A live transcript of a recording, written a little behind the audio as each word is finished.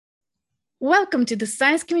Welcome to the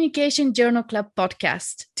Science Communication Journal Club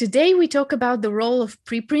podcast. Today we talk about the role of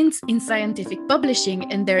preprints in scientific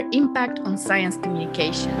publishing and their impact on science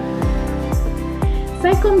communication.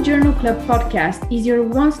 SciComm Journal Club podcast is your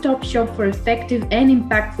one-stop shop for effective and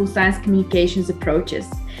impactful science communications approaches.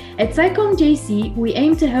 At SciComm JC, we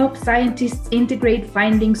aim to help scientists integrate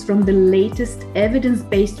findings from the latest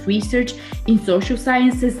evidence-based research in social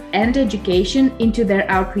sciences and education into their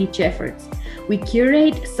outreach efforts. We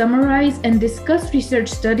curate, summarize, and discuss research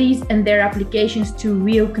studies and their applications to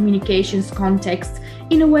real communications contexts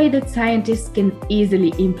in a way that scientists can easily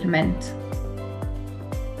implement.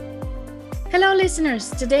 Hello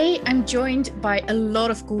listeners, today I'm joined by a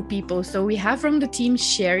lot of cool people. So we have from the team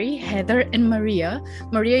Sherry, Heather and Maria.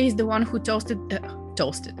 Maria is the one who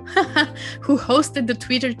who hosted the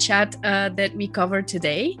Twitter chat that we covered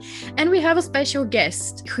today. And we have a special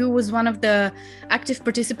guest who was one of the active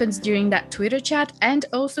participants during that Twitter chat. And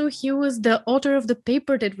also he was the author of the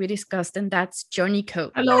paper that we discussed, and that's Johnny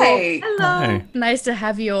Coe. Hello. Hey. Hello. Hi. Nice to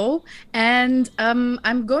have you all. And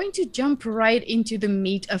I'm going to jump right into the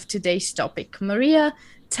meat of today's topic. Maria,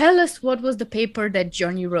 tell us what was the paper that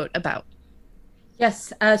Johnny wrote about?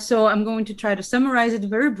 Yes, so I'm going to try to summarize it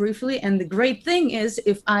very briefly. And the great thing is,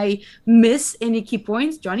 if I miss any key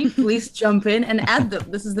points, Johnny, please jump in and add them.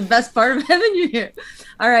 This is the best part of having you here.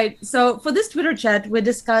 All right, so for this Twitter chat, we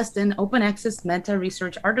discussed an open access meta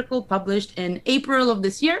research article published in April of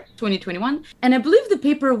this year, 2021. And I believe the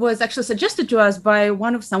paper was actually suggested to us by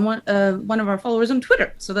one of our followers on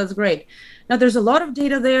Twitter. So that's great. Now, there's a lot of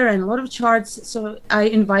data there and a lot of charts, so I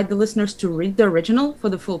invite the listeners to read the original for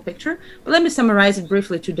the full picture. But let me summarize it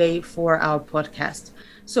briefly today for our podcast.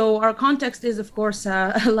 So our context is, of course,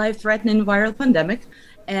 a life-threatening viral pandemic.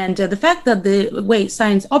 And the fact that the way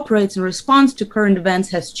science operates in response to current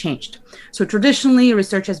events has changed. So traditionally,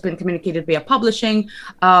 research has been communicated via publishing.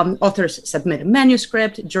 Authors submit a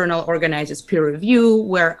manuscript, journal organizes peer review,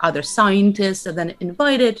 where other scientists are then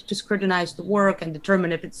invited to scrutinize the work and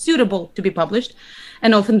determine if it's suitable to be published.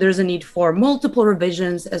 And often there's a need for multiple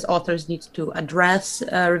revisions as authors need to address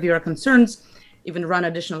reviewer concerns, even run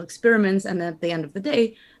additional experiments, and at the end of the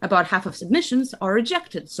day, about half of submissions are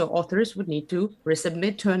rejected. So authors would need to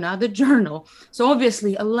resubmit to another journal. So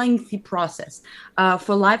obviously a lengthy process.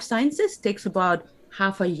 For life sciences, takes about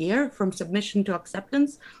half a year from submission to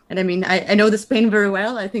acceptance. And I mean, I know this pain very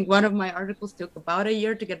well. I think one of my articles took about a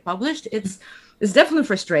year to get published. It's definitely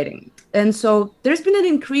frustrating. And so there's been an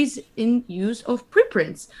increase in use of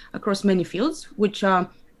preprints across many fields, which are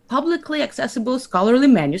publicly accessible scholarly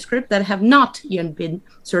manuscripts that have not yet been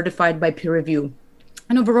certified by peer review.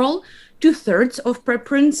 And overall, 2/3 of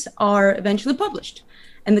preprints are eventually published.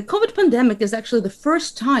 And the COVID pandemic is actually the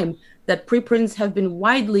first time that preprints have been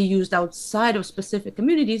widely used outside of specific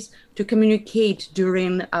communities to communicate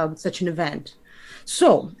during such an event.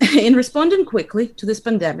 So, in responding quickly to this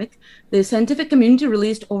pandemic, the scientific community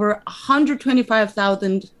released over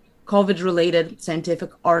 125,000 COVID-related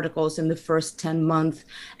scientific articles in the first 10 months,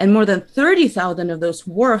 and more than 30,000 of those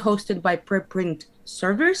were hosted by preprint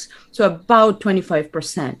servers, so about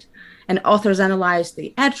 25%. And authors analyzed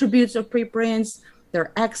the attributes of preprints,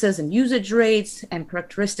 their access and usage rates, and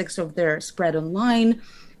characteristics of their spread online.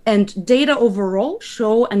 And data overall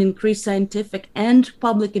show an increased scientific and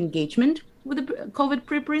public engagement with the COVID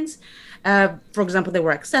preprints. For example, they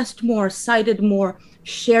were accessed more, cited more,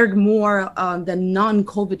 shared more than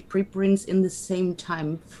non-COVID preprints in the same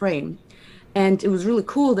time frame. And it was really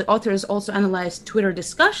cool that authors also analyzed Twitter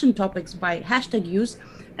discussion topics by hashtag use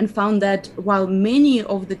and found that while many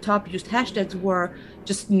of the top used hashtags were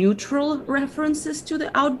just neutral references to the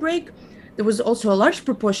outbreak, there was also a large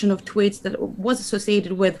proportion of tweets that was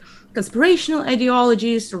associated with conspirational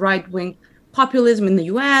ideologies, right-wing populism in the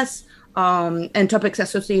US, and topics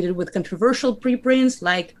associated with controversial preprints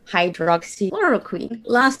like hydroxychloroquine.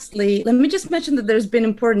 Lastly, let me just mention that there's been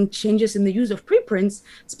important changes in the use of preprints,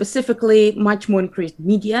 specifically much more increased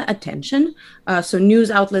media attention. So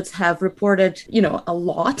news outlets have reported, a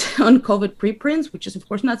lot on COVID preprints, which is of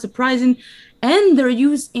course not surprising, and their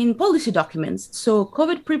use in policy documents. So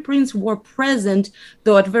COVID preprints were present,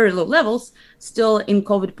 though at very low levels, still in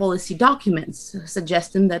COVID policy documents,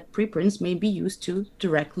 suggesting that preprints may be used to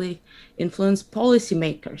directly influence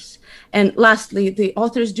policymakers. And lastly, the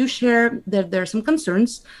authors do share that there are some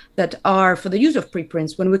concerns that are for the use of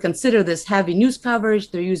preprints when we consider this heavy news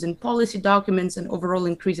coverage, their use in policy documents, and overall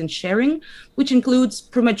increase in sharing, which includes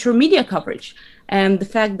premature media coverage. And the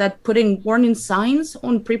fact that putting warning signs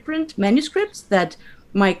on preprint manuscripts that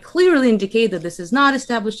might clearly indicate that this is not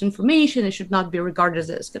established information, it should not be regarded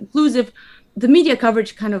as conclusive, the media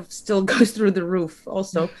coverage kind of still goes through the roof,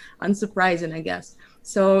 also unsurprising, I guess.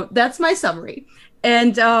 So that's my summary.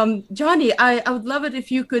 And Johnny, I would love it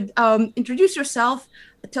if you could introduce yourself,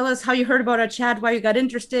 tell us how you heard about our chat, why you got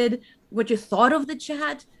interested, what you thought of the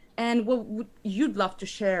chat, and what you'd love to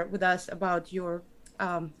share with us about your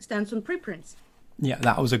stance on preprints. Yeah,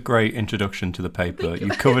 that was a great introduction to the paper. You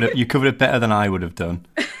covered it. You covered it better than I would have done.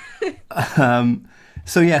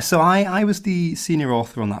 So I was the senior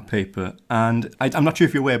author on that paper, and I'm not sure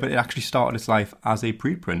if you're aware, but it actually started its life as a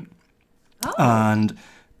preprint. Oh. And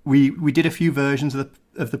we did a few versions of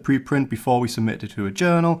the preprint before we submitted it to a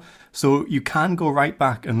journal. So you can go right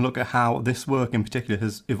back and look at how this work in particular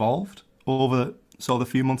has evolved over the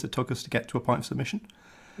few months it took us to get to a point of submission.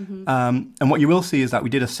 Mm-hmm. And what you will see is that we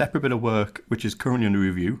did a separate bit of work, which is currently under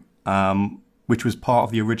review, which was part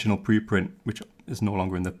of the original preprint, which is no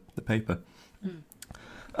longer in the paper. Mm.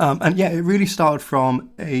 And yeah, it really started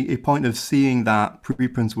from a point of seeing that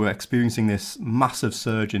preprints were experiencing this massive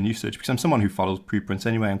surge in usage. Because I'm someone who follows preprints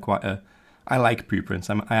anyway. I like preprints.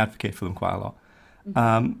 I advocate for them quite a lot.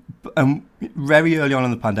 Mm-hmm. And very early on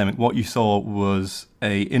in the pandemic, what you saw was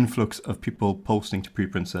a influx of people posting to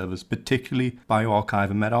preprint servers, particularly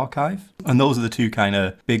bioRxiv and medRxiv. And those are the two kind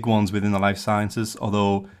of big ones within the life sciences,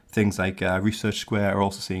 although things like ResearchSquare are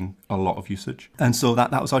also seeing a lot of usage. And so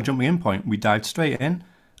that was our jumping in point. We dived straight in.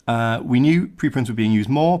 We knew preprints were being used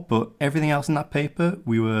more, but everything else in that paper,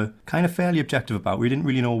 we were kind of fairly objective about. We didn't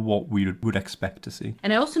really know what we would expect to see.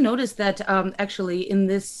 And I also noticed that actually in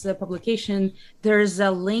this publication, there's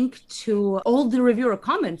a link to all the reviewer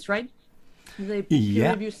comments, right? The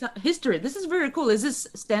peer review history. This is very cool. Is this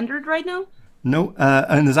standard right now? No,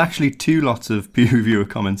 and there's actually two lots of peer reviewer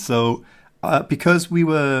comments. So because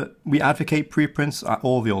we advocate preprints,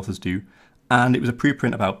 all the authors do, and it was a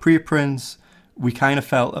preprint about preprints, we kind of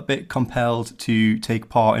felt a bit compelled to take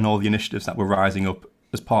part in all the initiatives that were rising up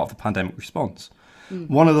as part of the pandemic response. Mm.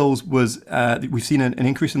 One of those was we've seen an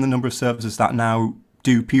increase in the number of services that now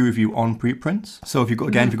do peer review on preprints. So if you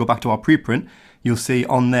go back to our preprint, you'll see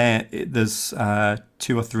on there there's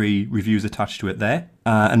 2 or 3 reviews attached to it there.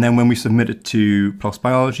 And then when we submit it to PLOS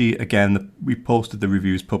Biology, again, we posted the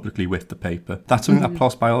reviews publicly with the paper. That's something that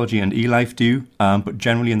PLOS Biology and eLife do, but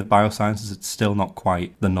generally in the biosciences, it's still not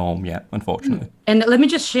quite the norm yet, unfortunately. And let me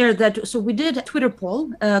just share that. So we did a Twitter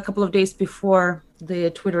poll a couple of days before the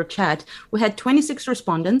Twitter chat. We had 26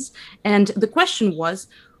 respondents, and the question was,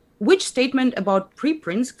 which statement about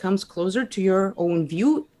preprints comes closer to your own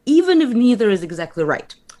view, even if neither is exactly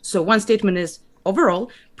right? So one statement is,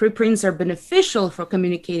 overall, preprints are beneficial for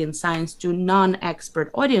communicating science to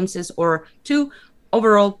non-expert audiences, or 2,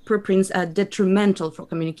 overall, preprints are detrimental for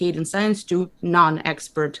communicating science to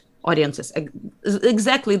non-expert audiences.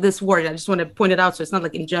 Exactly this word. I just want to point it out so it's not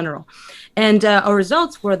like in general. And our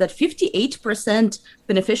results were that 58%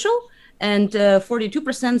 beneficial, and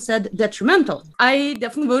 42% said detrimental. I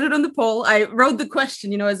definitely voted on the poll. I wrote the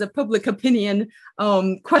question, as a public opinion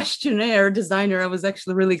questionnaire designer. I was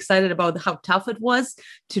actually really excited about how tough it was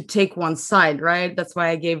to take one side, right? That's why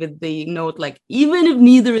I gave it the note, like, even if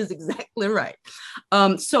neither is exactly right.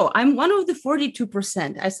 So I'm one of the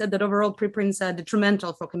 42%. I said that overall preprints are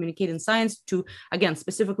detrimental for communicating science to, again,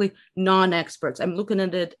 specifically non-experts. I'm looking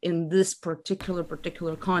at it in this particular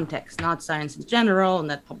context, not science in general,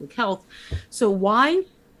 not public health. So why?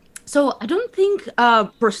 So I don't think,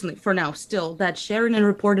 personally, for now, still, that sharing and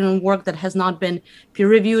reporting on work that has not been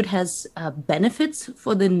peer-reviewed has benefits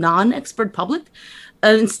for the non-expert public.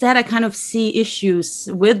 Instead, I kind of see issues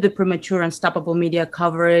with the premature unstoppable media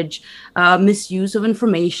coverage, misuse of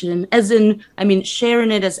information,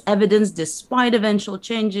 sharing it as evidence despite eventual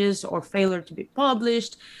changes or failure to be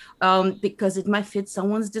published, because it might fit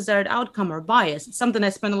someone's desired outcome or bias. It's something I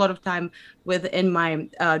spend a lot of time with in my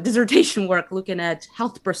dissertation work, looking at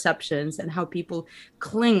health perceptions and how people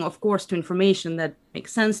cling, of course, to information that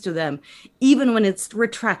makes sense to them, even when it's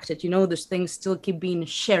retracted. Those things still keep being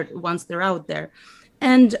shared once they're out there.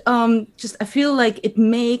 And I feel like it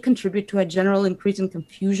may contribute to a general increase in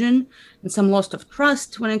confusion and some loss of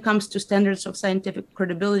trust when it comes to standards of scientific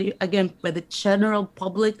credibility, again, by the general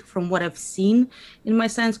public, from what I've seen in my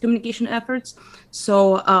science communication efforts.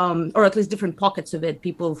 So, or at least different pockets of it,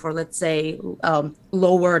 people for, let's say,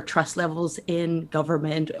 lower trust levels in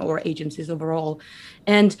government or agencies overall.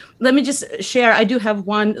 And let me just share, I do have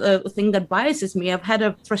one thing that biases me. I've had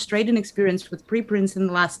a frustrating experience with preprints in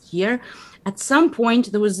the last year. At some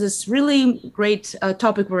point, there was this really great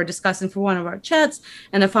topic we were discussing for one of our chats,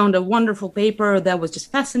 and I found a wonderful paper that was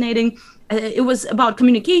just fascinating. It was about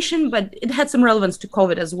communication, but it had some relevance to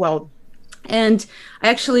COVID as well. And I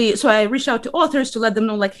reached out to authors to let them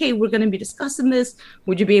know, like, hey, we're going to be discussing this.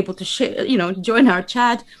 Would you be able to share, join our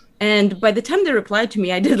chat? And by the time they replied to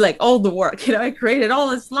me, I did like all the work. I created all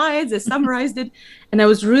the slides, I summarized it, and I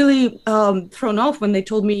was really thrown off when they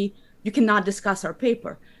told me you cannot discuss our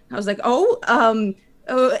paper. I was like, and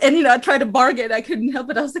I tried to bargain. I couldn't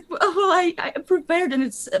help it. I was like, I prepared, and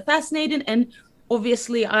it's fascinating. And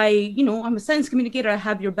obviously, I'm a science communicator. I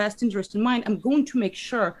have your best interest in mind. I'm going to make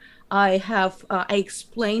sure I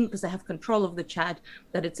explain, because I have control of the chat,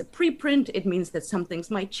 that it's a preprint. It means that some things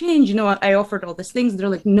might change. I offered all these things. They're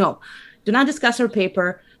like, no, do not discuss our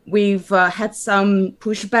paper. We've had some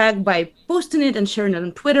pushback by posting it and sharing it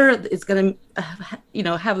on Twitter. It's going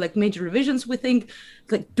to, have like major revisions, we think.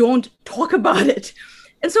 Like, don't talk about it.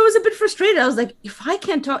 And so I was a bit frustrated. I was like, if I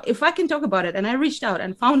can talk about it, and I reached out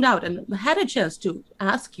and found out and had a chance to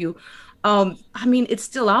ask you, it's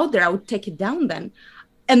still out there. I would take it down then.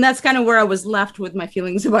 And that's kind of where I was left with my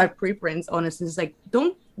feelings about preprints. Honestly, it's like,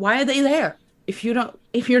 why are they there if you're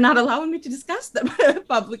not allowing me to discuss them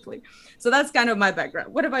publicly? So that's kind of my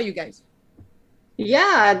background. What about you guys?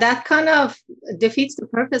 Yeah, that kind of defeats the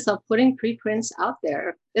purpose of putting preprints out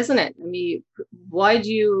there, isn't it? I mean, why do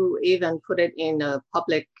you even put it in a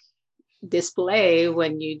public display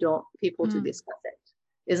when you don't people to discuss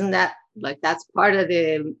it? Isn't that that's part of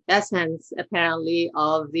the essence, apparently,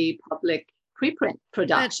 of the public preprint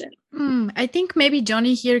production? I think maybe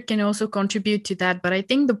Johnny here can also contribute to that, but I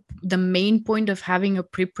think the main point of having a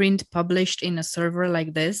preprint published in a server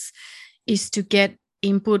like this is to get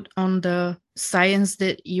input on the science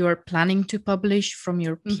that you're planning to publish from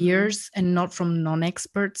your peers and not from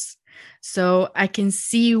non-experts. So I can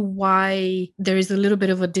see why there is a little bit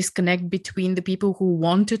of a disconnect between the people who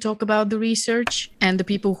want to talk about the research and the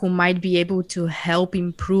people who might be able to help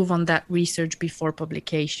improve on that research before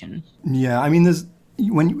publication. Yeah, I mean, there's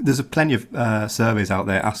plenty of surveys out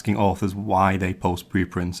there asking authors why they post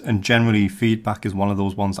preprints, and generally feedback is one of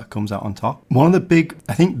those ones that comes out on top. One of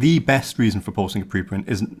the best reason for posting a preprint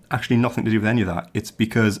is actually nothing to do with any of that. It's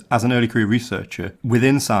because as an early career researcher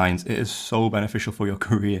within science, it is so beneficial for your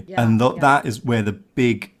career. Yeah, and that is where the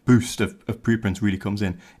big boost of preprints really comes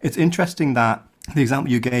in. It's interesting that the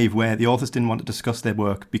example you gave where the authors didn't want to discuss their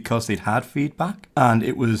work because they'd had feedback, and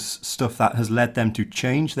it was stuff that has led them to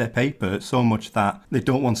change their paper so much that they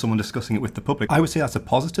don't want someone discussing it with the public. I would say that's a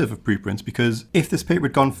positive of preprints, because if this paper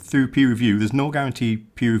had gone through peer review, there's no guarantee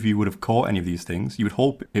peer review would have caught any of these things. You would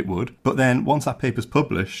hope it would. But then once that paper's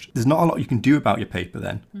published, there's not a lot you can do about your paper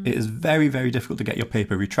then. It is very, very difficult to get your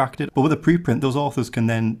paper retracted. But with a preprint, those authors can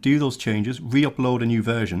then do those changes, re-upload a new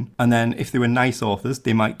version, and then if they were nice authors,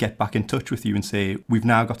 they might get back in touch with you and say, we've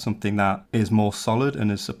now got something that is more solid and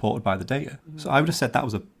is supported by the data. So I would have said that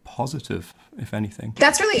was a positive, if anything.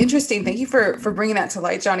 That's really interesting. Thank you for bringing that to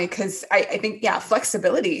light, Johnny, because I think,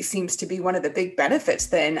 flexibility seems to be one of the big benefits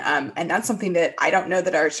then. And that's something that I don't know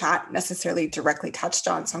that our chat necessarily directly touched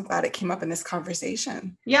on. So I'm glad it came up in this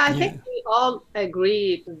conversation. Yeah, I think we all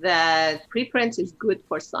agree that preprint is good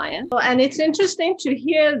for science. And it's interesting to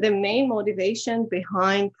hear the main motivation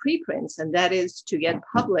behind preprints, and that is to get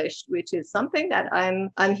published, which is something that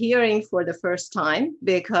I'm hearing for the first time,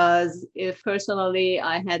 because if personally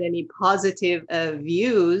I had any positive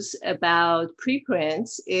views about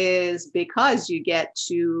preprints, is because you get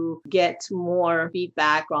to get more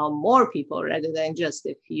feedback on more people rather than just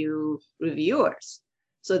a few reviewers.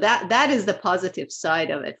 So that is the positive side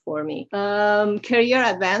of it for me. Career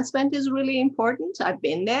advancement is really important. I've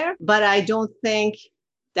been there, but I don't think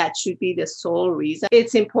that should be the sole reason.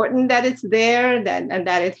 It's important that it's there and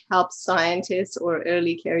that it helps scientists or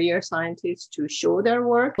early career scientists to show their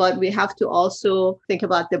work, but we have to also think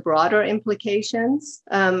about the broader implications.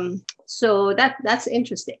 So that's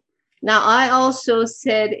interesting. Now, I also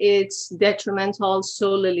said it's detrimental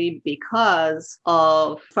solely because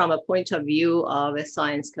from a point of view of a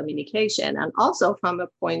science communication, and also from a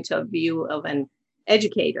point of view of an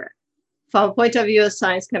educator. From a point of view of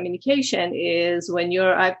science communication is when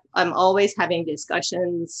I'm always having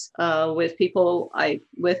discussions with people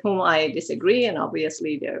with whom I disagree, and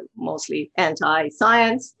obviously they're mostly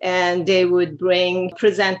anti-science, and they would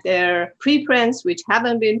present their preprints, which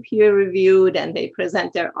haven't been peer reviewed, and they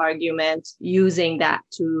present their argument using that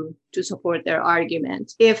to support their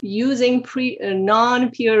argument. If using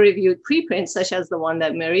non-peer reviewed preprints, such as the one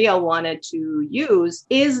that Maria wanted to use,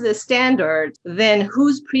 is the standard, then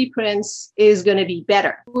whose preprints is going to be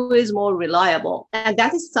better? Who is more reliable? And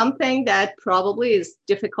that is something that probably is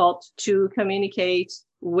difficult to communicate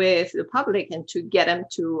with the public and to get them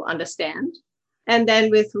to understand. And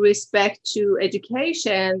then with respect to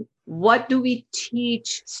education, what do we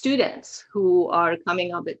teach students who are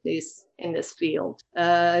coming up in this field?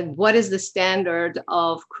 What is the standard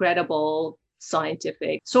of credible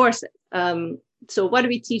scientific sources? So what do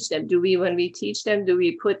we teach them? When we teach them, do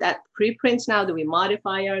we put that preprint now? Do we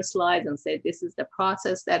modify our slides and say, this is the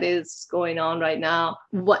process that is going on right now?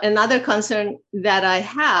 Another concern that I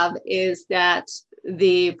have is that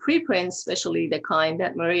the preprint, especially the kind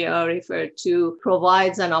that Maria referred to,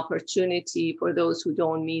 provides an opportunity for those who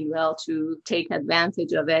don't mean well to take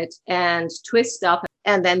advantage of it and twist stuff.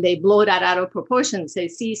 And then they blow that out of proportion, say,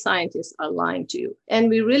 see, scientists are lying to you. And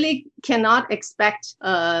we really cannot expect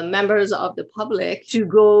members of the public to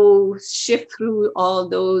go shift through all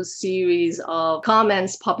those series of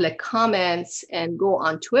comments, public comments, and go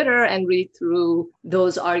on Twitter and read through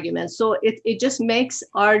those arguments. So it just makes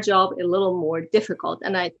our job a little more difficult.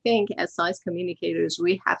 And I think as science communicators,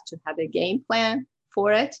 we have to have a game plan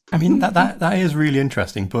for it. I mean, that is really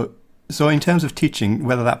interesting, but so in terms of teaching,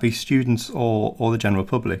 whether that be students or the general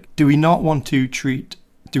public, do we not want to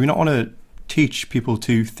teach people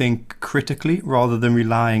to think critically rather than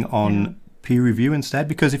relying on peer review instead?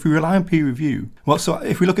 Because if we rely on peer review, well, so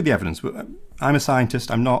if we look at the evidence, I'm a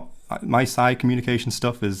scientist, my side communication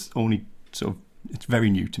stuff is only sort of, it's very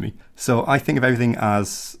new to me. So I think of everything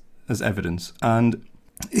as evidence. And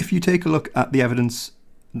if you take a look at the evidence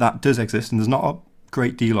that does exist, and there's not a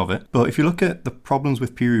great deal of it, but if you look at the problems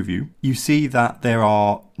with peer review, you see that there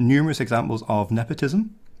are numerous examples of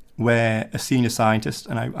nepotism where a senior scientist,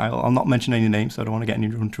 and I'll not mention any names, so I don't want to get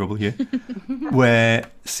anyone in trouble here, where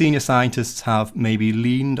senior scientists have maybe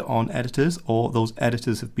leaned on editors, or those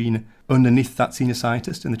editors have been underneath that senior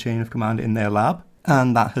scientist in the chain of command in their lab,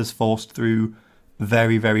 and that has forced through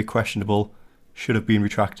very, very questionable, should have been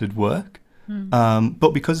retracted work.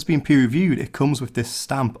 But because it's been peer reviewed, it comes with this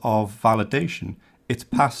stamp of validation. It's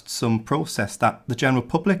passed some process that the general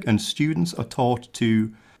public and students are taught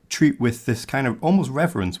to treat with this kind of almost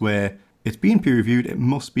reverence, where it's been peer reviewed, it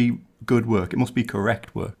must be good work, it must be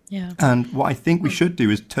correct work. Yeah. And what I think we should do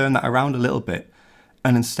is turn that around a little bit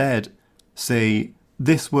and instead say,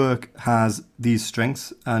 this work has these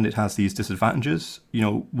strengths and it has these disadvantages. You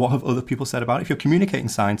know, what have other people said about it? If you're communicating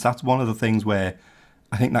science, that's one of the things where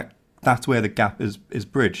I think that's where the gap is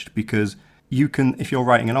bridged, because you can, if you're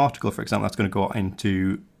writing an article, for example, that's going to go out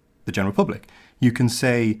into the general public, you can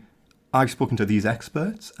say, I've spoken to these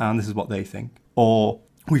experts and this is what they think. Or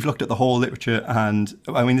we've looked at the whole literature and,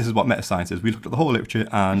 I mean, this is what meta-science is. We looked at the whole literature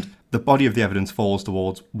and the body of the evidence falls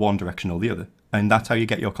towards one direction or the other. And that's how you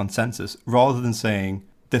get your consensus, rather than saying,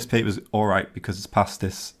 this paper's all right because it's past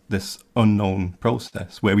this unknown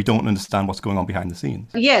process where we don't understand what's going on behind the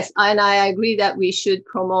scenes. Yes, and I agree that we should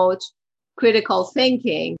promote critical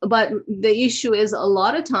thinking. But the issue is, a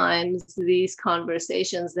lot of times these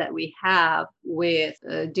conversations that we have with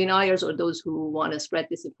deniers or those who want to spread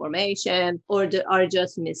disinformation or are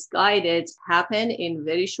just misguided happen in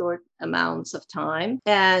very short amounts of time.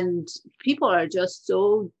 And people are just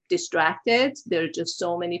so distracted. There are just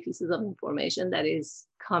so many pieces of information that is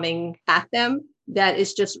coming at them that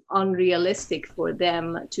it's just unrealistic for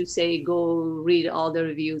them to say, go read all the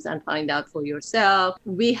reviews and find out for yourself.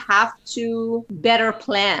 We have to better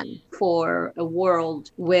plan for a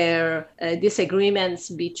world where disagreements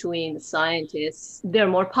between scientists, they're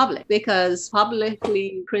more public, because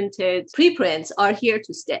publicly printed preprints are here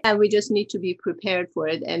to stay. And we just need to be prepared for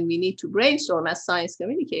it. And we need to brainstorm as science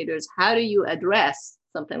communicators, how do you address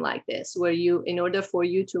something like this, where you, in order for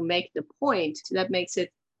you to make the point, that makes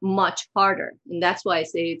it much harder. And that's why I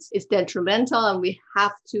say it's detrimental, and we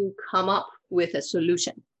have to come up with a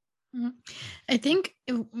solution. I think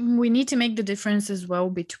we need to make the difference as well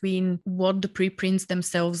between what the preprints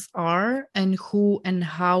themselves are and who and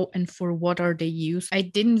how and for what are they used. I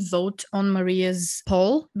didn't vote on Maria's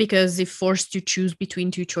poll because it forced to choose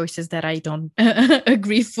between two choices that I don't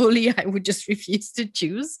agree fully. I would just refuse to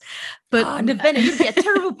choose. But Nevena, you'd be a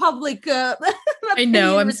terrible public. I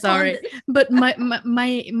know, I'm sorry. But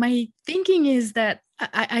my thinking is that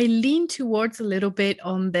I lean towards a little bit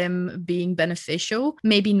on them being beneficial.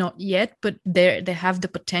 Maybe not yet, but they have the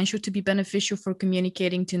potential to be beneficial for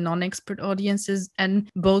communicating to non-expert audiences, and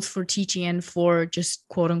both for teaching and for just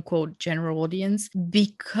quote unquote general audience,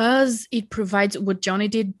 because it provides what Johnny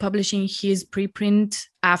did, publishing his preprint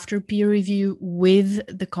after peer review with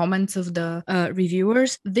the comments of the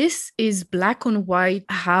reviewers. This is black on white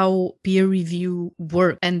how peer review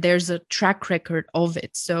works, and there's a track record of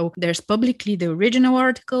it. So there's publicly the original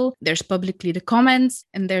article, there's publicly the comments,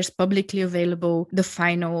 and there's publicly available the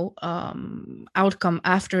final outcome come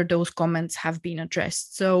after those comments have been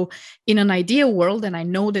addressed. So in an ideal world, and I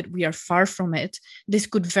know that we are far from it, this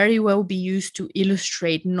could very well be used to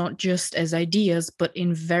illustrate not just as ideas, but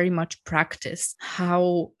in very much practice,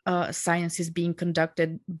 how science is being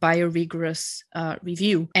conducted by a rigorous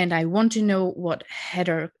review. And I want to know what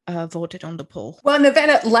Heather voted on the poll. Well,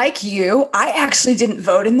 Nevena, like you, I actually didn't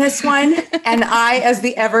vote in this one. And I, as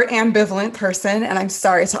the ever ambivalent person, and I'm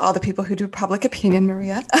sorry to all the people who do public opinion,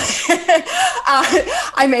 Maria,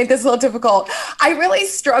 I made this a little difficult. I really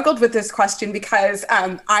struggled with this question because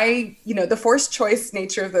the forced choice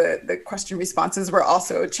nature of the question responses were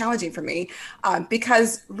also challenging for me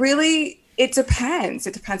because really, it depends.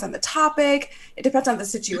 It depends on the topic. It depends on the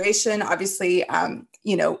situation. Obviously,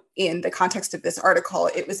 in the context of this article,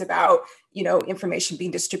 it was about, information being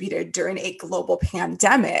distributed during a global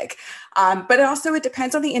pandemic. But it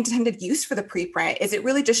depends on the intended use for the preprint. Is it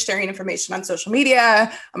really just sharing information on social media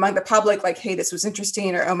among the public, like, hey, this was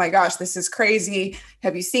interesting, or, oh my gosh, this is crazy.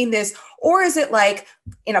 Have you seen this? Or is it like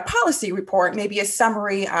in a policy report, maybe a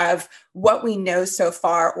summary of what we know so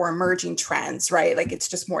far or emerging trends, right? Like it's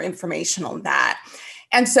just more informational than that.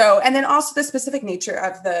 And then also the specific nature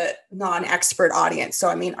of the non-expert audience. So,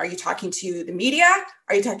 are you talking to the media?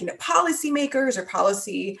 Are you talking to policymakers or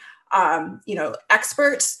policy,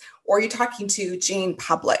 experts? Or are you talking to Jane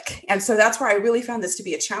public? And so that's where I really found this to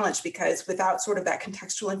be a challenge, because without sort of that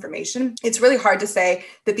contextual information, it's really hard to say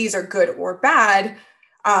that these are good or bad.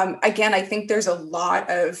 Again, I think there's a lot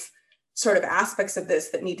of sort of aspects of this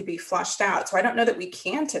that need to be flushed out. So I don't know that we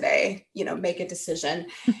can today, make a decision.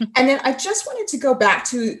 And then I just wanted to go back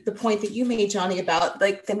to the point that you made, Johnny, about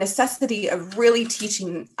like the necessity of really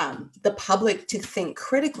teaching the public to think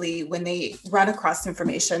critically when they run across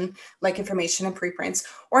information, like information in preprints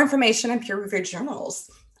or information in peer-reviewed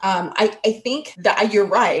journals. I think that you're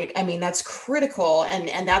right. That's critical.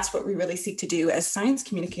 And that's what we really seek to do as science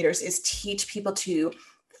communicators, is teach people to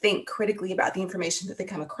think critically about the information that they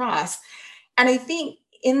come across. And I think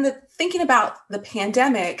in the thinking about the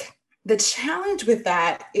pandemic, the challenge with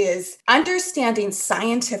that is understanding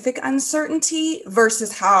scientific uncertainty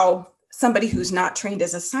versus how somebody who's not trained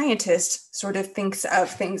as a scientist sort of thinks of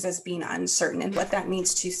things as being uncertain and what that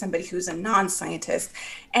means to somebody who's a non-scientist.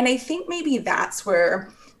 And I think maybe that's where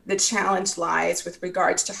the challenge lies with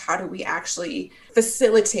regards to how do we actually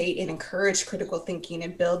facilitate and encourage critical thinking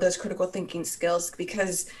and build those critical thinking skills,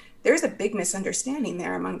 because there's a big misunderstanding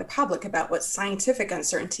there among the public about what scientific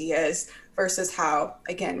uncertainty is versus how,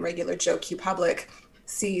 again, regular Joe Q public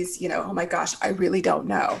sees, oh my gosh, I really don't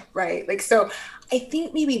know, right? So I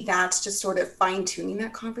think maybe that's just sort of fine tuning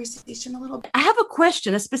that conversation a little bit. I have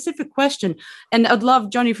a specific question, and I'd love,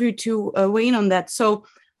 Johnny, for you to weigh in on that. So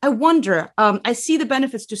I wonder, I see the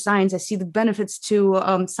benefits to science. I see the benefits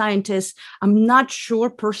to scientists. I'm not sure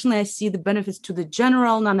personally I see the benefits to the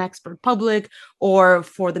general non-expert public or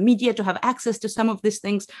for the media to have access to some of these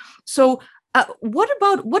things. So what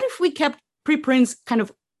if we kept preprints kind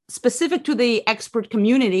of specific to the expert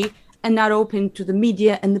community and not open to the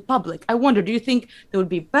media and the public? I wonder, do you think that would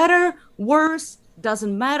be better, worse,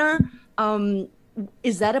 doesn't matter?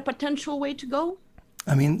 Is that a potential way to go?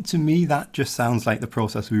 To me, that just sounds like the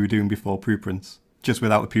process we were doing before preprints, just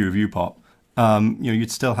without the peer review part. You'd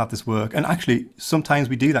still have this work. And actually, sometimes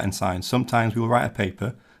we do that in science. Sometimes we'll write a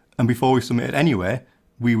paper, and before we submit it anywhere,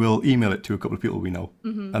 we will email it to a couple of people we know,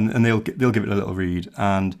 and they'll give it a little read.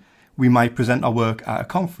 And we might present our work at a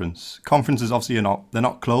conference. Conferences obviously they're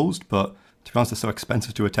not closed, but to be honest, they're so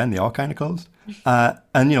expensive to attend, they are kind of closed.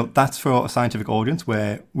 And that's for a scientific audience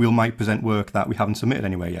where we might present work that we haven't submitted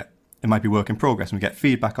anywhere yet. It might be work in progress, and we get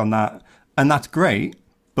feedback on that. And that's great.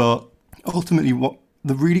 But ultimately, what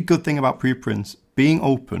the really good thing about preprints being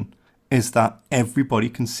open is that everybody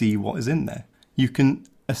can see what is in there. You can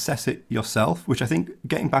assess it yourself, which I think,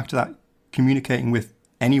 getting back to that, communicating with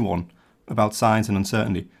anyone about science and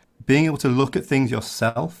uncertainty, being able to look at things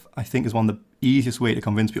yourself, I think, is one of the easiest way to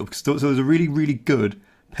convince people. So there's a really, really good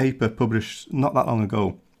paper published not that long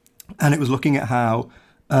ago, and it was looking at how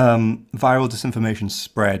viral disinformation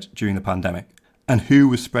spread during the pandemic and who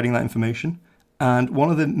was spreading that information. And one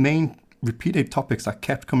of the main repeated topics that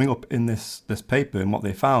kept coming up in this paper and what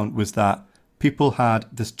they found was that people had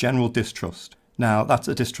this general distrust. Now, that's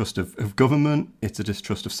a distrust of government. It's a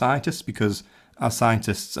distrust of scientists, because as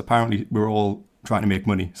scientists, apparently, we're all trying to make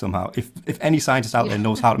money somehow. If any scientist out there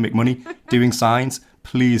knows how to make money doing science,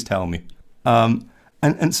 please tell me.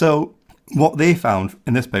 And so what they found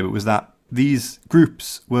in this paper was that these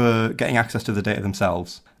groups were getting access to the data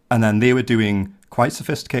themselves, and then they were doing quite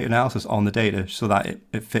sophisticated analysis on the data so that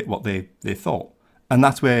it fit what they thought. And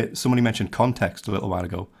that's where somebody mentioned context a little while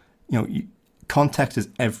ago. context is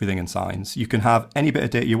everything in science. You can have any bit of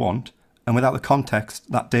data you want, and without the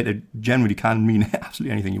context, that data generally can mean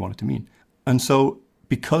absolutely anything you want it to mean. And so,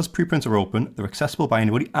 because preprints are open, they're accessible by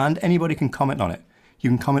anybody, and anybody can comment on it. You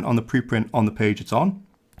can comment on the preprint on the page it's on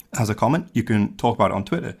as a comment. You can talk about it on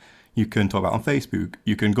Twitter. You can talk about it on Facebook.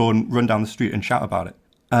 You can go and run down the street and shout about it.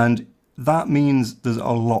 And that means there's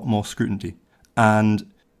a lot more scrutiny.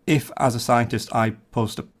 And if, as a scientist, I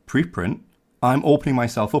post a preprint, I'm opening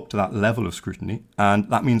myself up to that level of scrutiny. And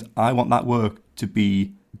that means I want that work to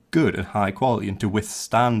be good and high quality and to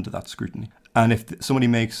withstand that scrutiny. And if somebody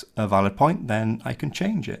makes a valid point, then I can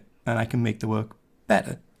change it and I can make the work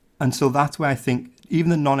better. And so that's where I think even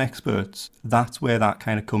the non-experts, that's where that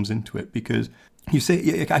kind of comes into it. Because you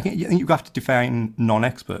say, I think you have to define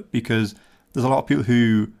non-expert, because there's a lot of people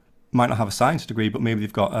who might not have a science degree, but maybe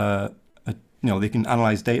they've got they can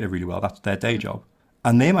analyze data really well. That's their day job.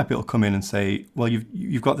 And they might be able to come in and say, well,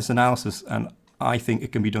 you've got this analysis and I think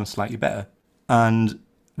it can be done slightly better. And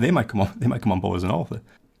they might come on board as an author.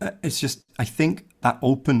 It's just, I think that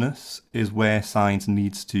openness is where science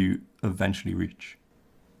needs to eventually reach.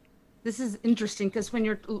 This is interesting because when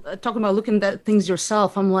you're talking about looking at things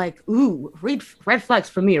yourself, I'm like, ooh, red flags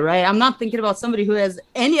for me, right? I'm not thinking about somebody who has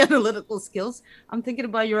any analytical skills. I'm thinking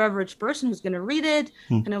about your average person who's going to read it,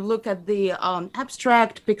 kind of look at the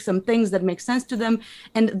abstract, pick some things that make sense to them.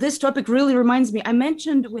 And this topic really reminds me, I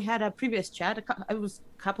mentioned we had a previous chat, it was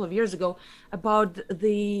a couple of years ago, about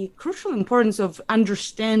the crucial importance of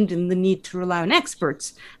understanding the need to rely on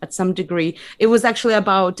experts at some degree. It was actually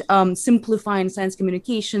about simplifying science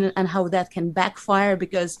communication and how that can backfire,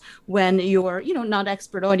 because when your not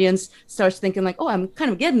expert audience starts thinking like, oh, I'm kind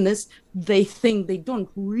of getting this, they think they don't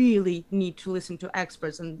really need to listen to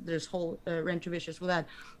experts, and there's whole range of issues with that.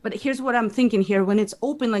 But here's what I'm thinking here: when it's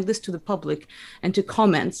open like this to the public and to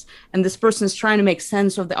comments, and this person is trying to make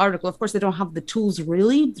sense of the article, of course they don't have the tools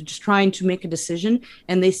really, they're just trying to make a decision,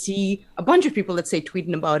 and they see a bunch of people, let's say,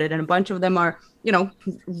 tweeting about it, and a bunch of them are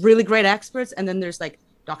really great experts, and then there's like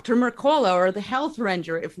Dr. Mercola or the Health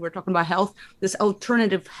Ranger, if we're talking about health, this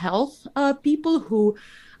alternative health people who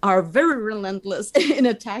are very relentless in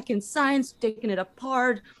attacking science, taking it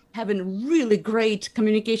apart, having really great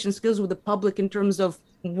communication skills with the public in terms of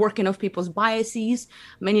working off people's biases.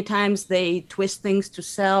 Many times they twist things to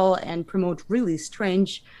sell and promote really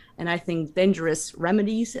strange and I think dangerous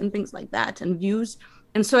remedies and things like that and views.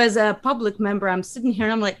 And so as a public member, I'm sitting here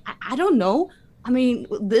and I'm like, I don't know. I mean,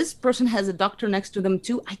 this person has a doctor next to them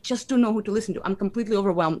too. I just don't know who to listen to. I'm completely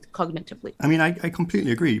overwhelmed cognitively. I mean, I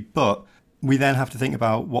completely agree. But we then have to think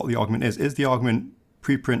about what the argument is. Is the argument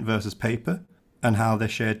preprint versus paper and how they're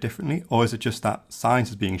shared differently? Or is it just that science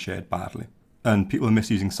is being shared badly and people are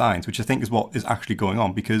misusing science, which I think is what is actually going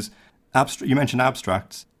on? Because you mentioned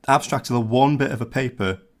abstracts. Abstracts are the one bit of a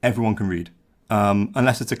paper everyone can read.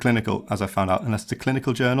 Unless it's a clinical, as I found out, unless it's a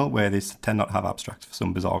clinical journal where they tend not to have abstracts for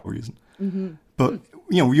some bizarre reason. Mm-hmm. But,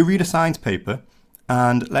 you read a science paper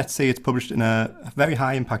and let's say it's published in a very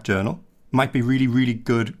high impact journal, might be really, really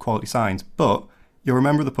good quality science, but you're a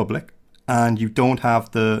member of the public and you don't have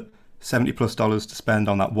the $70+ to spend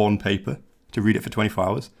on that one paper to read it for 24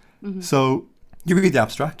 hours. Mm-hmm. So you read the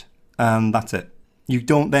abstract and that's it. You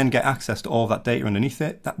don't then get access to all that data underneath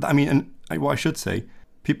it. What I should say,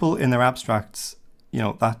 people in their abstracts,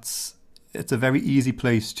 it's a very easy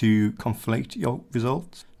place to conflate your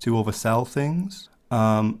results, to oversell things.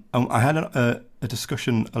 And I had a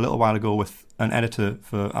discussion a little while ago with an editor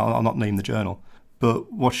for, I'll not name the journal,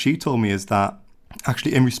 but what she told me is that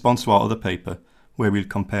actually in response to our other paper where we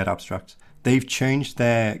compared abstracts, they've changed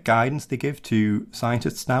their guidance they give to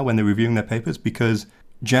scientists now when they're reviewing their papers, because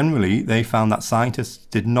generally they found that scientists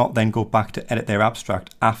did not then go back to edit their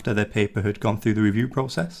abstract after their paper had gone through the review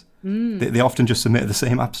process. They often just submitted the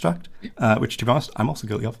same abstract, which, to be honest, I'm also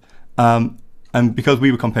guilty of. And because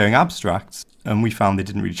we were comparing abstracts and we found they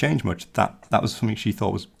didn't really change much, that was something she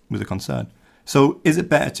thought was a concern. So is it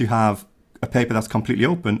better to have a paper that's completely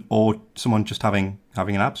open or someone just having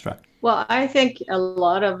an abstract? Well, I think a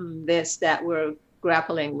lot of this that we're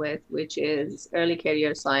grappling with, which is early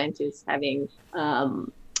career scientists having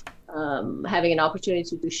an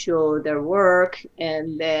opportunity to show their work,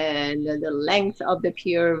 and then the length of the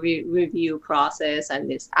peer review process and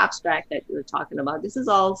this abstract that you're talking about, this is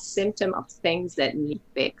all symptom of things that need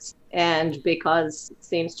fixed. And because it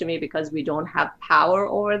seems to me, because we don't have power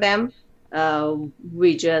over them,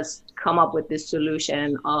 we just come up with this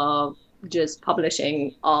solution of just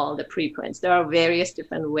publishing all the preprints. There are various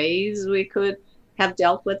different ways we could have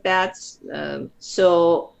dealt with that.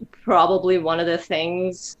 So probably one of the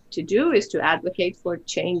things to do is to advocate for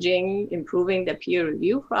improving the peer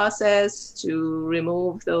review process, to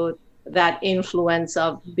remove that influence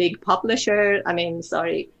of big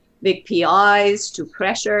big PIs to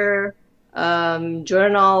pressure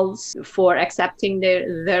journals for accepting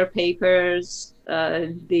their papers,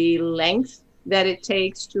 the length that it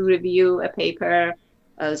takes to review a paper.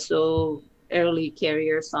 So early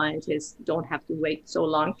career scientists don't have to wait so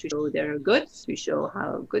long to show their goods, to show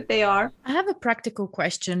how good they are. I have a practical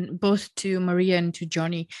question, both to Maria and to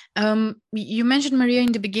Johnny. You mentioned, Maria,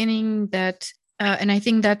 in the beginning that, and I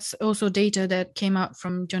think that's also data that came out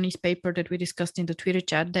from Johnny's paper that we discussed in the Twitter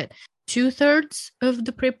chat, that 2/3 of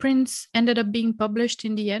the preprints ended up being published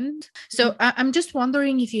in the end. So I'm just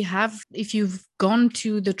wondering if you've gone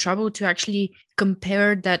to the trouble to actually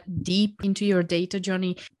compare that deep into your data,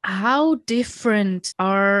 Johnny. How different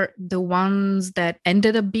are the ones that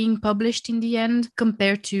ended up being published in the end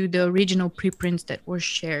compared to the original preprints that were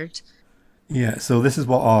shared? Yeah, so this is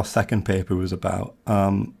what our second paper was about.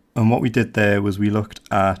 And what we did there was we looked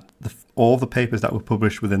at all the papers that were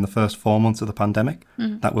published within the first 4 months of the pandemic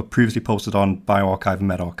that were previously posted on bioRxiv and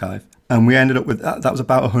medRxiv. And we ended up with, that was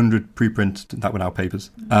about 100 preprints that were now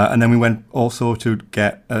papers. And then we went also to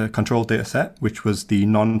get a controlled data set, which was the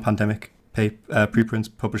non-pandemic preprints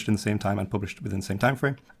published in the same time and published within the same time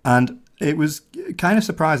frame. And it was kind of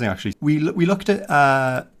surprising, actually. We looked at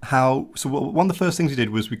one of the first things we did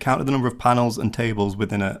was we counted the number of panels and tables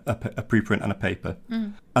within a preprint and a paper.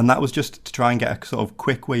 And that was just to try and get a sort of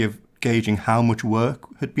quick way of gauging how much work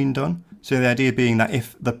had been done. So the idea being that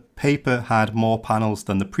if the paper had more panels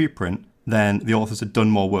than the preprint, then the authors had done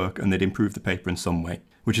more work and they'd improved the paper in some way,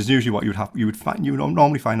 which is usually what you would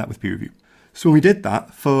normally find that with peer review. So when we did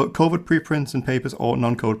that for COVID preprints and papers or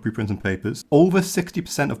non-COVID preprints and papers, over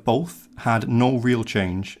 60% of both had no real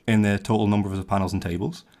change in their total number of panels and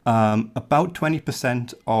tables. About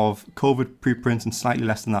 20% of COVID preprints and slightly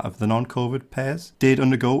less than that of the non-COVID pairs did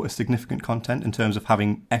undergo a significant content in terms of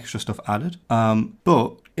having extra stuff added.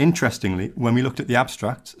 But interestingly, when we looked at the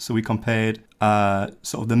abstracts, so we compared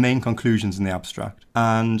sort of the main conclusions in the abstract,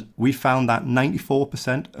 and we found that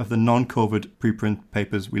 94% of the non-COVID preprint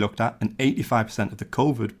papers we looked at and 85% of the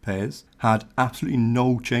COVID pairs had absolutely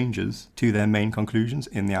no changes to their main conclusions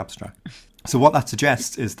in the abstract. So what that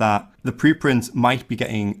suggests is that the preprints might be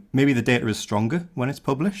getting, maybe the data is stronger when it's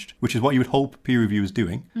published, which is what you would hope peer review is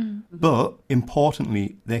doing. But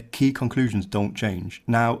importantly, their key conclusions don't change.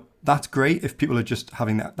 Now, that's great if people are just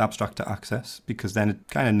having that abstract to access, because then it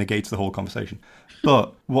kind of negates the whole conversation.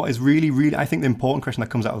 But what is really, I think the important question that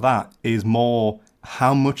comes out of that is more,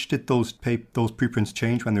 how much did those preprints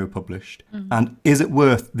change when they were published? And is it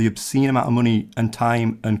worth the obscene amount of money and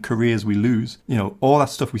time and careers we lose? You know, all that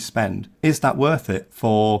stuff we spend, is that worth it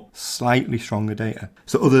for slightly stronger data?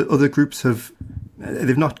 So other groups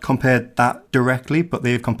they've not compared that directly, but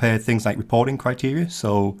they've compared things like reporting criteria.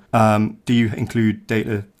 So do you include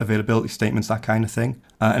data availability statements, that kind of thing?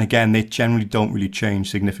 And again, they generally don't really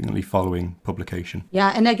change significantly following publication.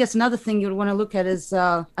 Yeah, and I guess another thing you'd want to look at is,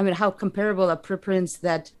 how comparable are preprints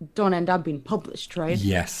that don't end up being published, right?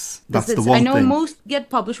 Yes, that's the one thing. I know most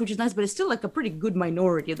get published, which is nice, but it's still like a pretty good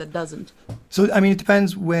minority that doesn't. So, it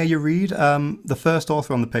depends where you read. The first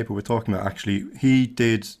author on the paper we're talking about, actually, he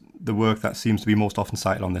did the work that seems to be most often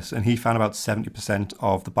cited on this, and he found about 70%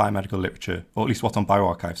 of the biomedical literature, or at least what's on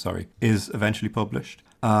bioRxiv, is eventually published.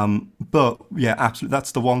 But yeah, absolutely,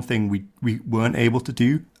 that's the one thing we weren't able to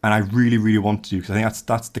do, and I really want to do, because I think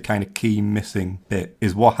that's the kind of key missing bit,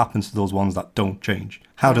 is what happens to those ones that don't change.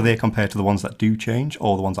 How do they compare to the ones that do change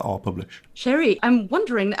or the ones that are published? Sherry, I'm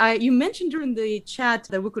wondering, you mentioned during the chat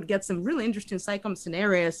that we could get some really interesting SciComm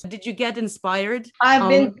scenarios. Did you get inspired? I've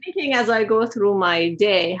been thinking as I go through my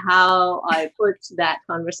day how I put that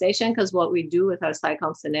conversation, because what we do with our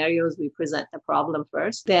SciComm scenarios, we present the problem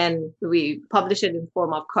first, then we publish it in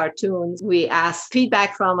form of cartoons. We ask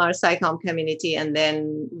feedback from our SciComm community, and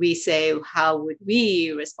then we say, how would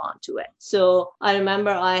we respond to it? So I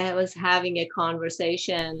remember I was having a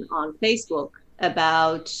conversation on Facebook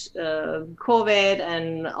about COVID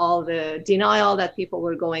and all the denial that people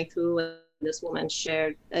were going through. This woman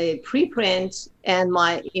shared a preprint, and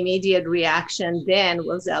my immediate reaction then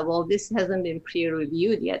was that, well, this hasn't been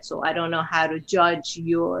peer-reviewed yet, so I don't know how to judge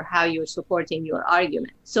how you're supporting your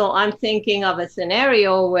argument. So I'm thinking of a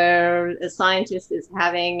scenario where a scientist is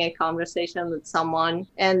having a conversation with someone,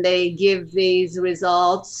 and they give these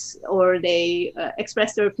results, or they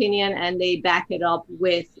express their opinion, and they back it up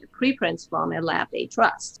with preprints from a lab they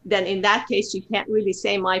trust. Then in that case, you can't really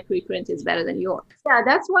say my preprint is better than yours. Yeah,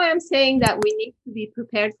 that's why I'm saying that we need to be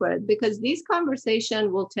prepared for it, because these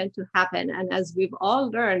conversations will tend to happen. And as we've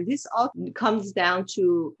all learned, this all comes down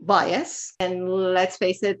to bias. And let's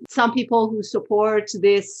face it, some people who support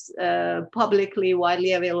this publicly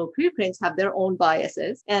widely available preprints have their own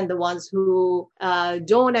biases. And the ones who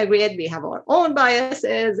don't agree, we have our own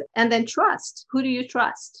biases. And then trust. Who do you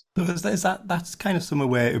trust? So that's kind of somewhere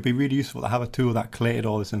where it would be really useful to have a tool that collated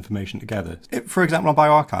all this information together. For example, on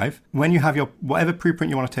bioRxiv, when you have your whatever preprint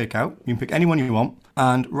you want to take out, you can pick any one you want,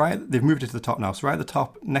 and they've moved it to the top now. So right at the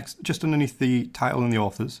top, next, just underneath the title and the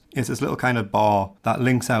authors, is this little kind of bar that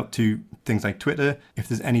links out to things like Twitter. If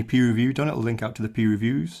there's any peer review done, it'll link out to the peer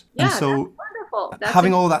reviews. Yeah, and so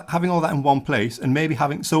having all that in one place, and maybe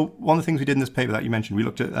so one of the things we did in this paper that you mentioned, we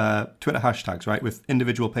looked at Twitter hashtags, right, with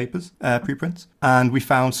individual papers, preprints, and we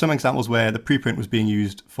found some examples where the preprint was being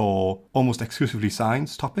used for almost exclusively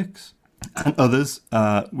science topics, and others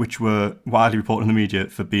which were widely reported in the media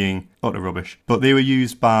for being utter rubbish. But they were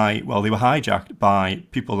used they were hijacked by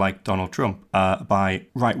people like Donald Trump, by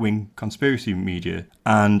right-wing conspiracy media.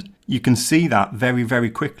 And you can see that very, very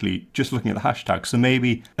quickly just looking at the hashtags. So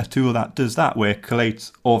maybe a tool that does that, where it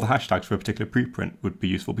collates all the hashtags for a particular preprint, would be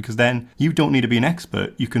useful, because then you don't need to be an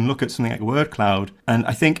expert. You can look at something like a word cloud. And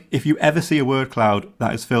I think if you ever see a word cloud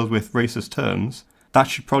that is filled with racist terms, that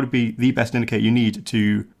should probably be the best indicator you need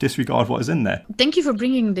to disregard what is in there. Thank you for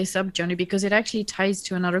bringing this up, Johnny, because it actually ties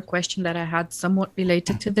to another question that I had somewhat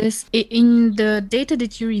related to this. In the data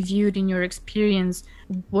that you reviewed, in your experience,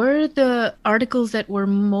 were the articles that were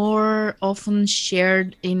more often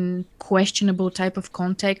shared in questionable type of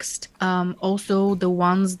context also the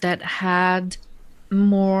ones that had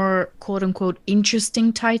more quote-unquote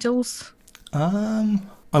interesting titles?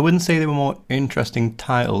 I wouldn't say they were more interesting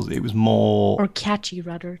titles. It was more... Or catchy,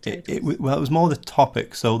 rather, titles. It was more the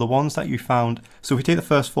topic. So the ones that you found... So if we take the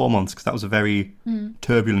first 4 months, because that was a very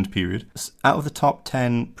turbulent period, out of the top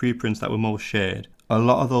 10 preprints that were most shared, a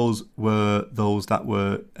lot of those were those that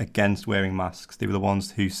were against wearing masks. They were the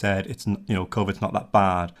ones who said, COVID's not that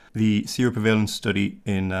bad. The seroprevalence study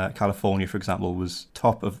in California, for example, was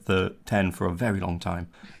top of the 10 for a very long time.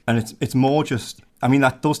 And it's more just... I mean,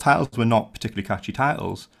 those titles were not particularly catchy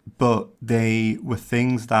titles, but they were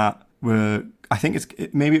things that were... I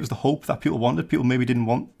think maybe it was the hope that people wanted. People maybe didn't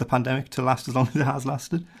want the pandemic to last as long as it has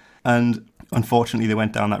lasted. And unfortunately, they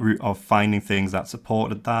went down that route of finding things that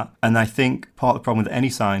supported that. And I think part of the problem with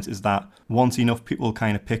any science is that once enough people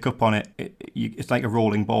kind of pick up on it, it's like a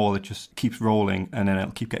rolling ball. It just keeps rolling, and then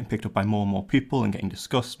it'll keep getting picked up by more and more people and getting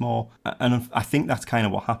discussed more. And I think that's kind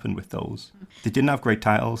of what happened with those. They didn't have great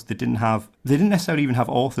titles. They didn't necessarily even have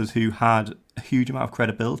authors who had a huge amount of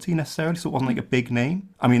credibility necessarily. So it wasn't like a big name.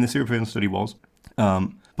 I mean, the seroprevalence study was,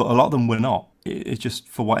 but a lot of them were not. It's just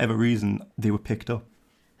for whatever reason they were picked up.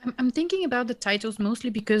 I'm thinking about the titles mostly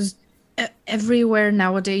because everywhere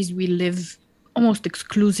nowadays we live almost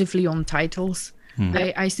exclusively on titles.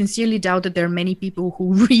 I sincerely doubt that there are many people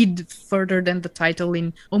who read further than the title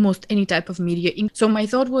in almost any type of media. So my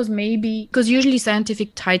thought was maybe, because usually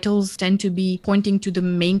scientific titles tend to be pointing to the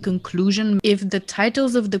main conclusion. If the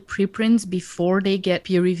titles of the preprints before they get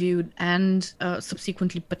peer reviewed and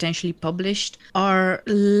subsequently potentially published are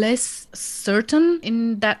less certain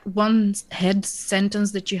in that one head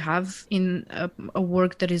sentence that you have in a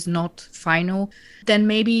work that is not final, then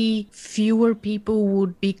maybe fewer people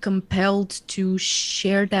would be compelled to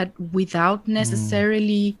share that without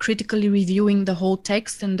necessarily critically reviewing the whole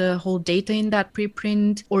text and the whole data in that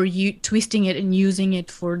preprint, or twisting it and using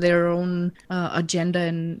it for their own agenda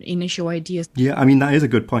and initial ideas. Yeah, I mean, that is a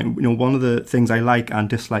good point. One of the things I like and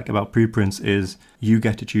dislike about preprints is you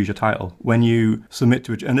get to choose your title. When you submit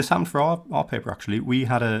to it, and this happened for our paper actually, we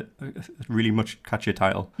had a really much catchier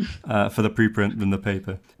title for the preprint than the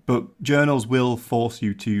paper. But journals will force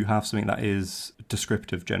you to have something that is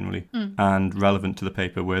descriptive generally and relevant to the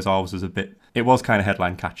paper, whereas ours was it was kind of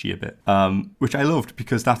headline catchy a bit, which I loved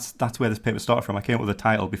because that's where this paper started from. I came up with a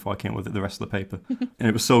title before I came up with the rest of the paper. And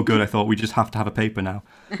it was so good, I thought we just have to have a paper now.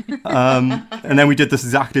 And then we did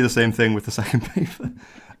exactly the same thing with the second paper.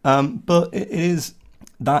 But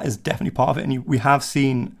that is definitely part of it. And we have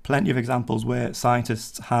seen plenty of examples where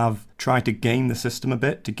scientists have tried to game the system a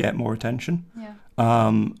bit to get more attention. Yeah.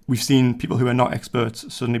 We've seen people who are not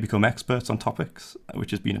experts suddenly become experts on topics,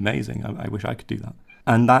 which has been amazing. I wish I could do that.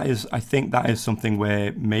 And I think that is something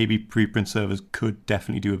where maybe preprint servers could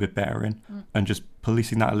definitely do a bit better in, and just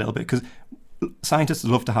policing that a little bit. Because scientists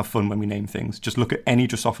love to have fun when we name things. Just look at any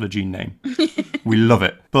Drosophila gene name. We love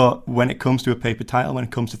it. But when it comes to a paper title, when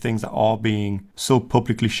it comes to things that are being so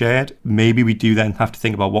publicly shared, maybe we do then have to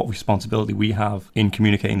think about what responsibility we have in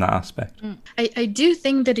communicating that aspect. I do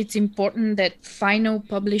think that it's important that final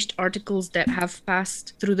published articles that have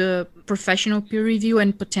passed through the professional peer review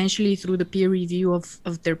and potentially through the peer review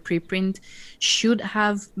of their preprint should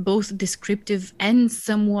have both descriptive and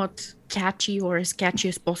somewhat catchy or as catchy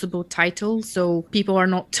as possible title, so people are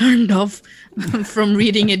not turned off from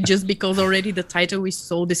reading it just because already the title is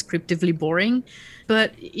so descriptively boring.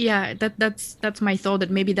 But yeah, that's my thought,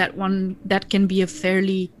 that maybe that can be a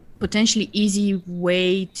fairly potentially easy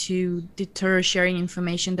way to deter sharing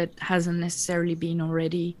information that hasn't necessarily been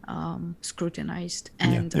already scrutinized.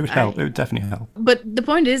 And it would help. It would definitely help. But the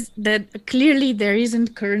point is that clearly there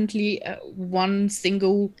isn't currently one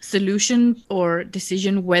single solution or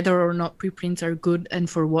decision whether or not preprints are good and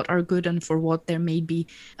for what are good and for what there may be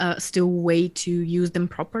still way to use them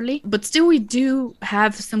properly. But still, we do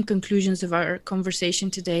have some conclusions of our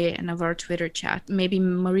conversation today and of our Twitter chat. Maybe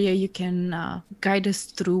Maria, you can guide us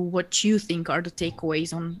through what you think are the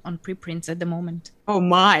takeaways on preprints at the moment. Oh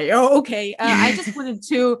my. Oh, okay. I just wanted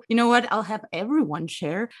to, you know what? I'll have everyone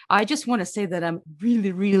share. I just want to say that I'm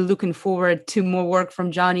really, really looking forward to more work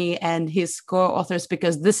from Johnny and his co-authors,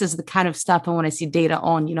 because this is the kind of stuff I want to see data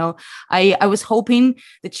on. You know, I was hoping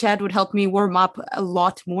the chat would help me warm up a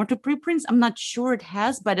lot more to preprints. I'm not sure it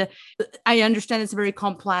has, but I understand it's very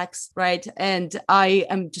complex, right? And I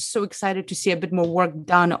am just so excited to see a bit more work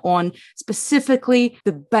done on specifically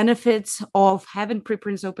the benefits of having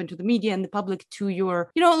preprints open to the media and the public, to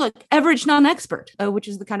your, average non-expert, which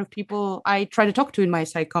is the kind of people I try to talk to in my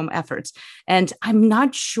SciComm efforts. And I'm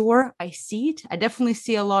not sure I see it. I definitely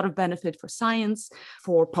see a lot of benefit for science,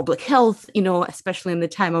 for public health, especially in the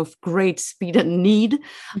time of great speed and need.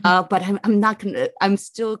 But I'm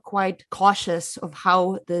still quite cautious of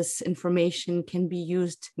how this information can be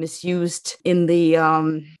misused in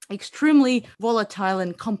the extremely volatile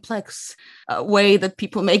and complex way that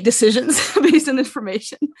people make decisions based on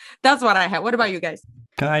information. That's what I have. What about you guys?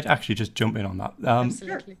 Can I actually just jump in on that?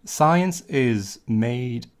 Absolutely. Science is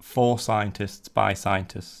made for scientists by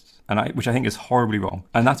scientists, which I think is horribly wrong.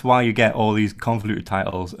 And that's why you get all these convoluted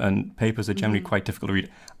titles, and papers are generally quite difficult to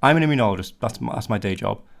read. I'm an immunologist. That's my day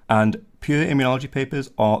job. And pure immunology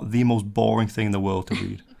papers are the most boring thing in the world to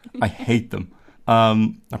read. I hate them.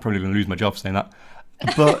 I'm probably going to lose my job saying that.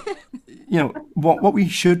 But what we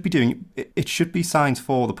should be doing, it should be science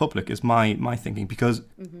for the public, is my thinking, because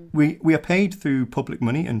we are paid through public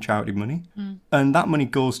money and charity money, and that money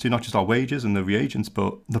goes to not just our wages and the reagents,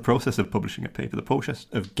 but the process of publishing a paper, the process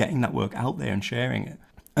of getting that work out there and sharing it.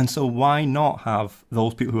 And so why not have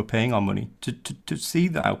those people who are paying our money to see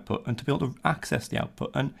the output and to be able to access the output?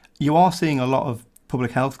 And you are seeing a lot of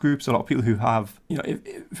public health groups, a lot of people who have,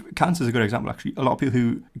 if cancer is a good example, actually. A lot of people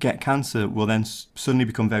who get cancer will then suddenly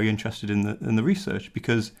become very interested in the research,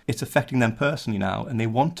 because it's affecting them personally now and they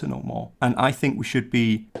want to know more. And I think we should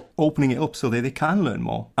be opening it up so that they can learn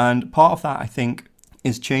more. And part of that, I think,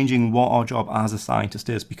 is changing what our job as a scientist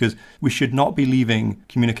is, because we should not be leaving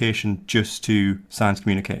communication just to science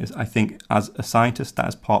communicators. I think as a scientist, that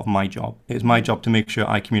is part of my job. It is my job to make sure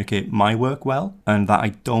I communicate my work well and that I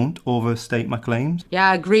don't overstate my claims.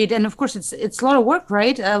 Yeah, agreed. And of course, it's a lot of work,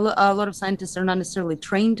 right? A lot of scientists are not necessarily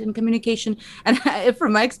trained in communication. And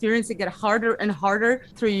from my experience, it gets harder and harder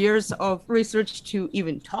through years of research to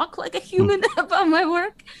even talk like a human about my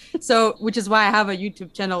work. So, which is why I have a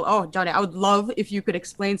YouTube channel. Oh, Johnny, I would love if you could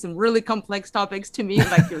explain some really complex topics to me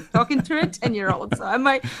like you're talking to a 10-year-old. So I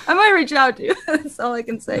might reach out to you. That's all I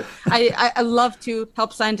can say. I love to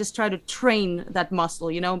help scientists try to train that muscle,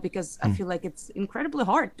 because I feel like it's incredibly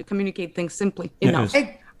hard to communicate things simply enough.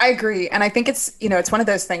 I agree. And I think it's one of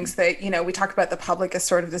those things that, we talk about the public as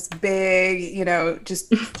sort of this big, just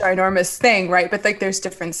ginormous thing, right? But like there's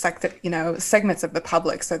different segments of the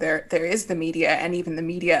public. So there is the media, and even the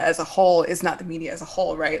media as a whole is not the media as a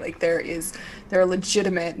whole, right? Like there are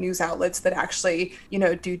legitimate news outlets that actually,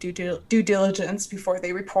 do due diligence before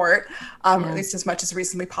they report, or at least as much as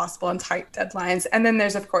reasonably possible on tight deadlines. And then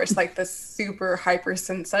there's, of course, like the super hyper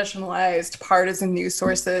sensationalized partisan news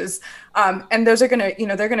sources. And those are going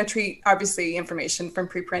to, they're going to treat obviously information from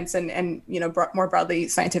preprints and more broadly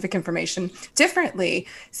scientific information differently.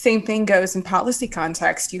 Same thing goes in policy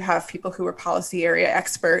context. You have people who are policy area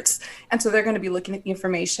experts, and so they're going to be looking at the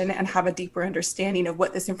information and have a deeper understanding of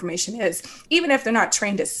what this information is, even if they're not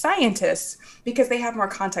trained as scientists, because they have more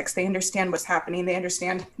context. They understand what's happening. They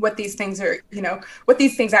understand what these things are, what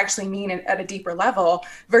these things actually mean at a deeper level,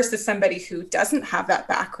 versus somebody who doesn't have that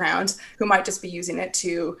background, who might just be using it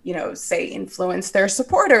to, say, influence their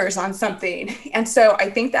supporters on something. And so I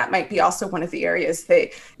think that might be also one of the areas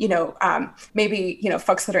that, maybe,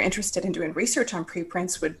 folks that are interested in doing research on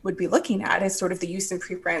preprints would be looking at, is sort of the use in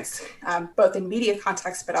preprints, both in media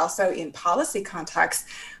context, but also in policy context,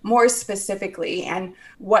 more specifically, and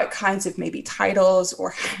what kinds of maybe titles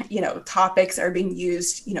or, topics are being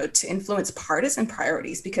used, to influence partisan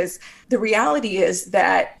priorities. Because the reality is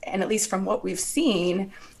that, and at least from what we've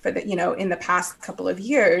seen for the, in the past couple of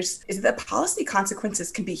years, is that policy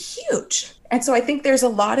consequences can be huge. And so I think there's a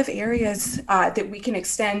lot of areas that we can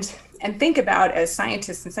extend and think about as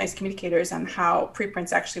scientists and science communicators on how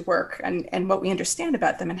preprints actually work and what we understand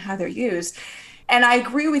about them and how they're used. And I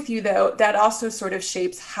agree with you, though, that also sort of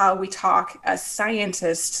shapes how we talk as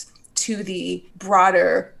scientists to the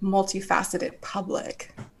broader, multifaceted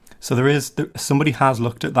public. So somebody has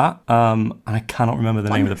looked at that, and I cannot remember the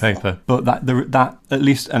name of the paper, but that at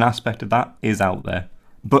least an aspect of that is out there.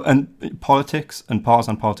 And politics, and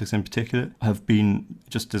partisan politics in particular, have been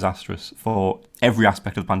just disastrous for every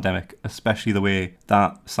aspect of the pandemic, especially the way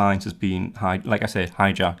that science has been,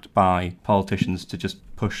 hijacked by politicians to just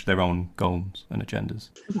push their own goals and agendas.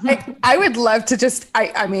 I would love to just,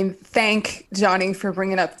 thank Johnny for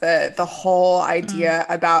bringing up the whole idea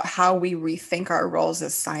about how we rethink our roles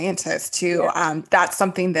as scientists too. Yeah. That's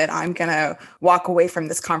something that I'm going to walk away from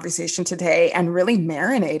this conversation today and really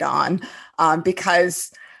marinate on,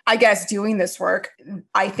 because I guess doing this work,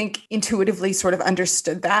 I think intuitively sort of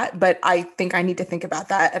understood that, but I think I need to think about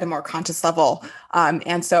that at a more conscious level.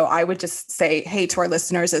 And so I would just say, hey, to our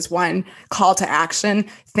listeners, as one call to action,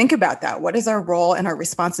 think about that. What is our role and our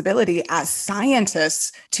responsibility as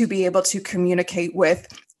scientists to be able to communicate with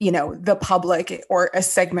the public, or a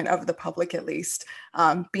segment of the public at least,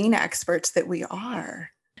 being experts that we are?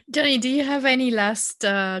 Johnny, do you have any last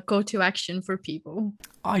call to action for people?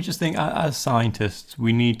 I just think as scientists,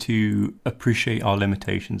 we need to appreciate our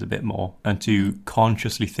limitations a bit more and to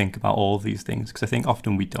consciously think about all of these things, because I think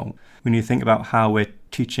often we don't. We need to think about how we're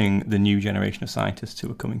teaching the new generation of scientists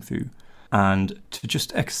who are coming through, and to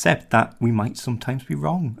just accept that we might sometimes be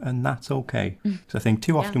wrong, and that's okay. So I think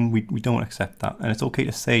too often we don't accept that, and it's okay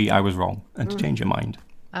to say I was wrong and to change your mind.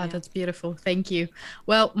 That's beautiful. Thank you.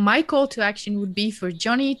 Well, my call to action would be for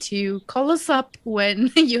Johnny to call us up when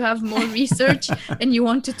you have more research and you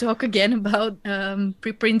want to talk again about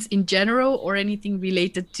preprints in general, or anything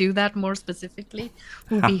related to that more specifically.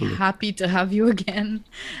 We'll be happy to have you again.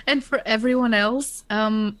 And for everyone else,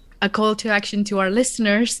 a call to action to our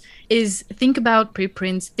listeners is think about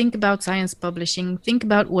preprints, think about science publishing, think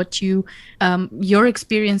about what your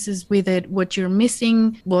experiences with it, what you're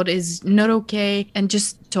missing, what is not okay, and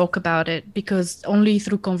just talk about it, because only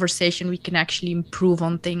through conversation we can actually improve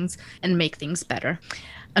on things and make things better.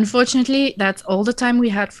 Unfortunately, that's all the time we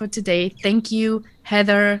had for today. Thank you,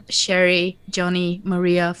 Heather, Sherry, Johnny,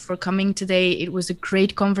 Maria, for coming today. It was a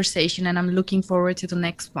great conversation, and I'm looking forward to the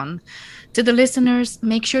next one. To the listeners,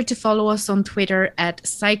 make sure to follow us on Twitter at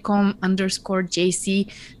SciComm_JC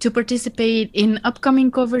to participate in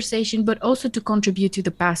upcoming conversation, but also to contribute to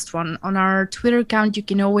the past one. On our Twitter account, you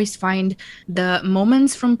can always find the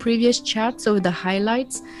moments from previous chats, so the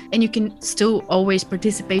highlights, and you can still always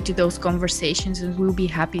participate to those conversations, and we'll be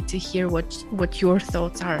happy to hear what your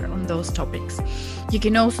thoughts are on those topics. You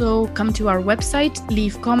can also come to our website,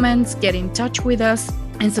 leave comments, get in touch with us,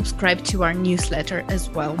 and subscribe to our newsletter as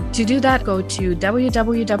well. To do that, go to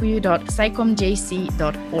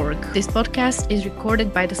www.scicommjc.org. This podcast is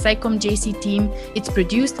recorded by the SciComm.jc team. It's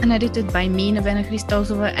produced and edited by me, Nevena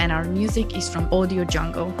Christosova, and our music is from Audio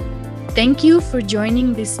Jungle. Thank you for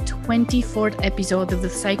joining this 24th episode of the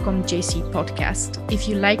SciComm.jc podcast. If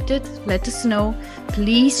you liked it, let us know.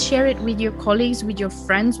 Please share it with your colleagues, with your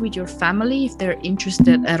friends, with your family, if they're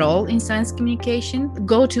interested at all in science communication.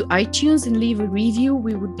 Go to iTunes and leave a review.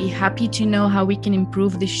 We would be happy to know how we can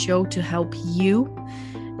improve this show to help you.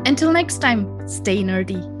 Until next time, stay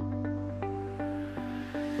nerdy.